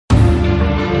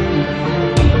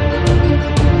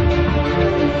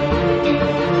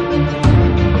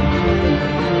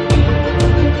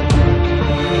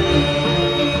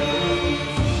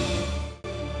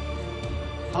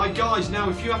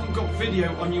you haven't got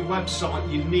video on your website,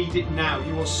 you need it now.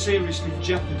 You are seriously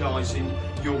jeopardising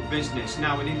your business.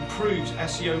 Now, it improves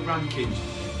SEO rankings.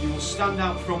 You will stand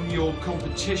out from your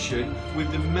competition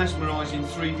with the mesmerising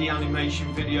 3D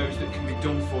animation videos that can be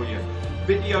done for you.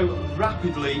 Video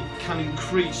rapidly can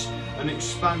increase and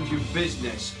expand your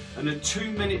business, and a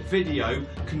 2-minute video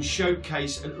can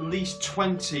showcase at least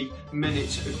 20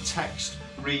 minutes of text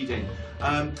reading.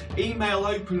 Email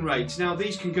open rates, now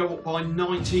these can go up by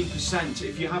 19%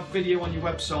 if you have video on your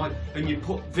website and you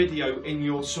put video in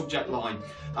your subject line.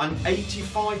 And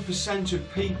 85%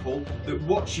 of people that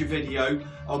watch your video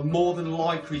are more than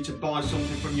likely to buy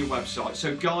something from your website.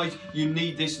 So guys, you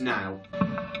need this now.